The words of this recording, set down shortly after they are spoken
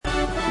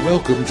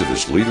Welcome to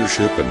this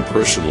leadership and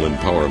personal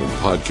empowerment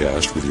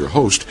podcast with your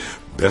host,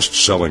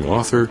 best-selling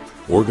author,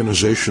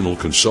 organizational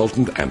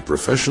consultant, and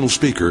professional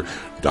speaker,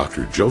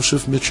 Dr.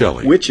 Joseph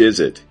Michelli. Which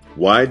is it?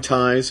 Wide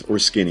ties or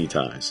skinny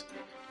ties?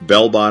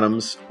 Bell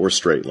bottoms or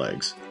straight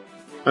legs?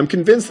 I'm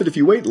convinced that if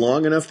you wait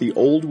long enough, the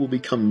old will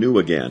become new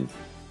again,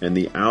 and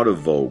the out of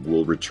vogue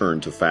will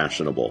return to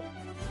fashionable.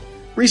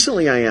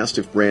 Recently, I asked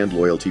if brand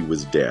loyalty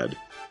was dead.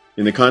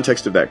 In the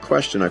context of that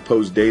question, I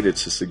posed data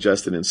to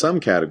suggest that in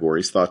some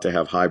categories thought to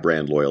have high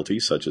brand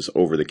loyalty, such as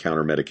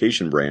over-the-counter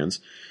medication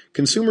brands,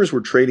 consumers were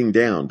trading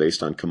down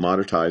based on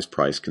commoditized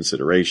price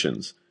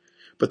considerations.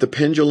 But the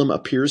pendulum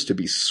appears to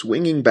be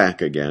swinging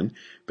back again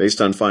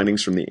based on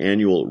findings from the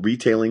annual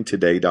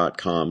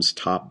RetailingToday.com's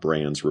Top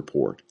Brands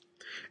report.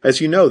 As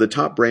you know, the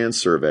Top Brands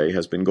survey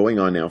has been going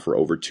on now for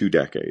over 2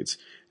 decades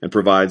and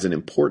provides an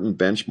important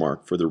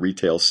benchmark for the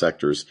retail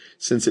sectors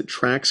since it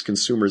tracks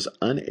consumers'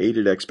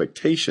 unaided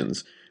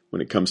expectations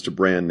when it comes to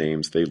brand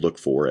names they look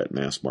for at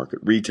mass market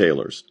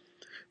retailers.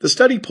 The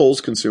study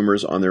polls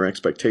consumers on their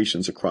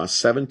expectations across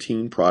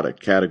 17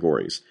 product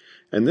categories,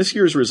 and this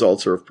year's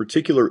results are of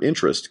particular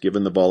interest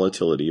given the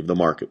volatility of the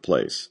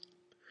marketplace.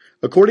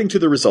 According to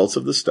the results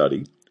of the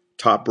study,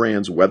 top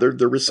brands weathered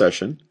the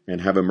recession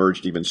and have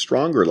emerged even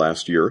stronger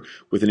last year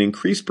with an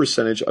increased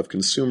percentage of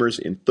consumers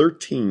in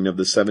 13 of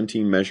the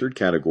 17 measured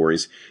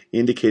categories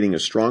indicating a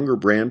stronger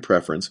brand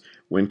preference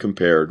when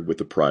compared with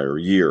the prior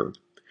year.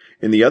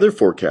 In the other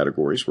 4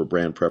 categories where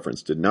brand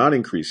preference did not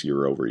increase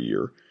year over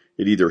year,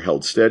 it either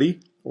held steady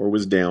or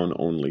was down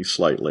only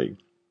slightly.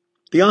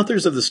 The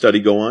authors of the study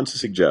go on to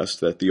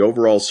suggest that the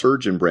overall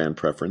surge in brand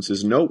preference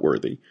is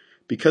noteworthy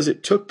because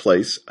it took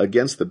place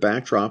against the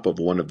backdrop of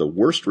one of the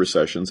worst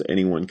recessions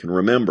anyone can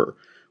remember,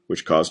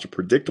 which caused a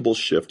predictable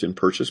shift in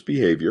purchase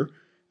behavior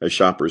as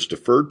shoppers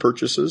deferred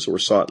purchases or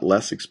sought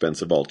less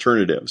expensive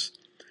alternatives.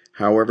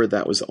 However,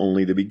 that was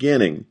only the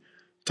beginning.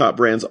 Top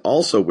brands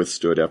also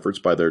withstood efforts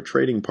by their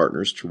trading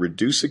partners to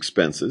reduce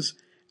expenses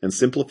and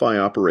simplify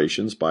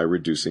operations by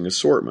reducing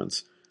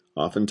assortments,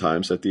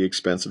 oftentimes at the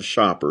expense of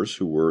shoppers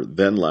who were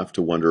then left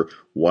to wonder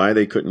why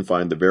they couldn't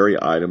find the very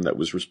item that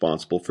was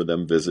responsible for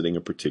them visiting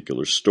a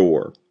particular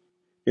store.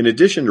 In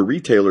addition to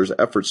retailers'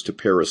 efforts to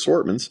pare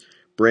assortments,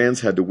 brands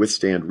had to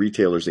withstand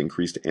retailers'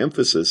 increased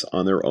emphasis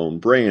on their own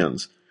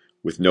brands,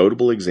 with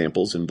notable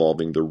examples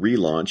involving the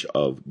relaunch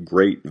of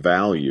Great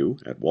Value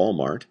at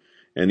Walmart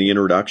and the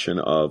introduction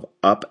of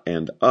Up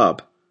and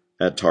Up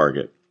at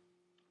Target.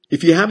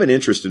 If you have an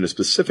interest in a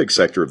specific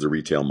sector of the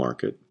retail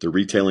market, the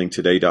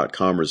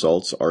RetailingToday.com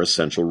results are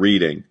essential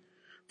reading.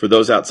 For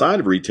those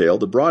outside of retail,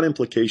 the broad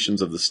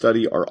implications of the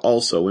study are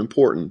also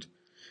important.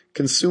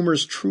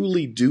 Consumers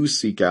truly do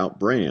seek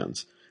out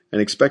brands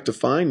and expect to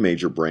find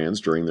major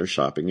brands during their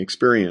shopping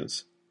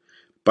experience.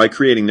 By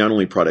creating not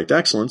only product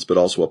excellence, but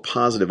also a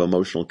positive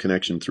emotional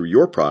connection through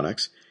your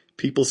products,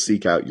 people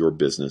seek out your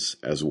business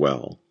as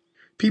well.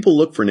 People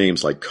look for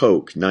names like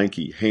Coke,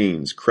 Nike,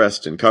 Hanes,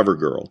 Crest, and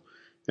CoverGirl,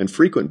 and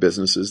frequent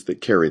businesses that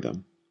carry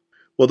them.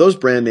 While those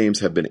brand names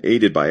have been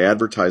aided by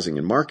advertising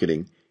and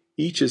marketing,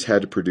 each has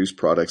had to produce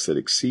products that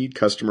exceed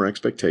customer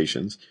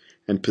expectations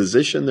and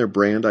position their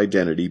brand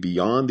identity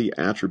beyond the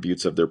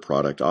attributes of their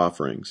product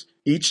offerings.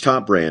 Each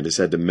top brand has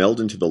had to meld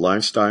into the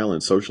lifestyle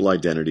and social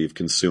identity of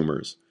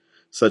consumers,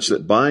 such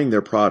that buying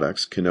their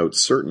products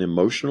connotes certain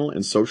emotional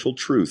and social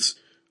truths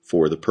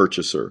for the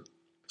purchaser.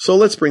 So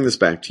let's bring this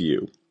back to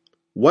you.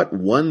 What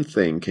one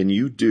thing can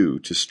you do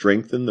to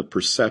strengthen the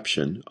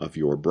perception of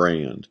your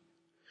brand?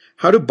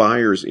 How do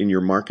buyers in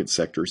your market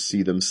sector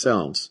see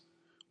themselves?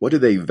 What do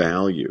they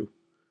value?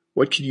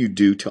 What can you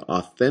do to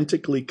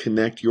authentically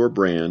connect your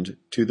brand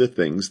to the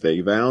things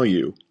they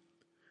value?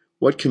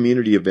 What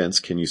community events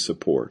can you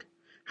support?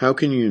 How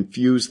can you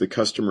infuse the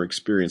customer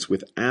experience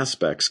with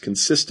aspects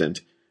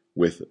consistent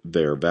with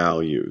their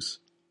values?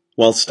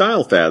 While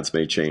style fads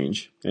may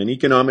change, and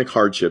economic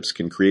hardships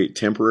can create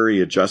temporary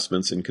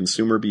adjustments in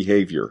consumer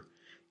behavior,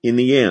 in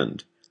the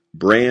end,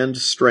 brand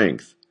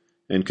strength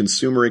and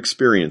consumer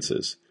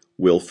experiences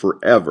will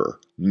forever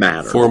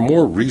matter. For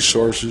more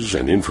resources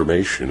and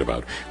information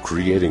about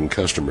creating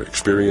customer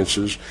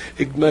experiences,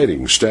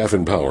 igniting staff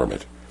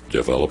empowerment,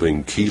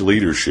 developing key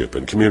leadership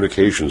and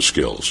communication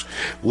skills,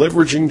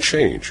 leveraging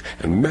change,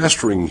 and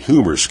mastering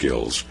humor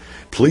skills,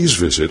 please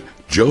visit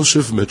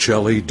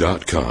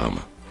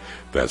josephmichelli.com.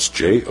 That's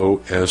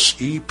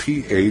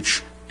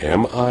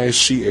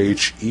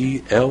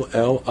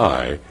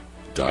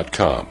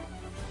JosephMichelli.com.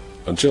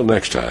 Until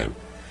next time,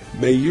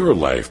 may your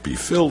life be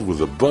filled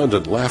with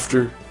abundant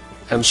laughter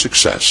and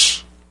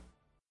success.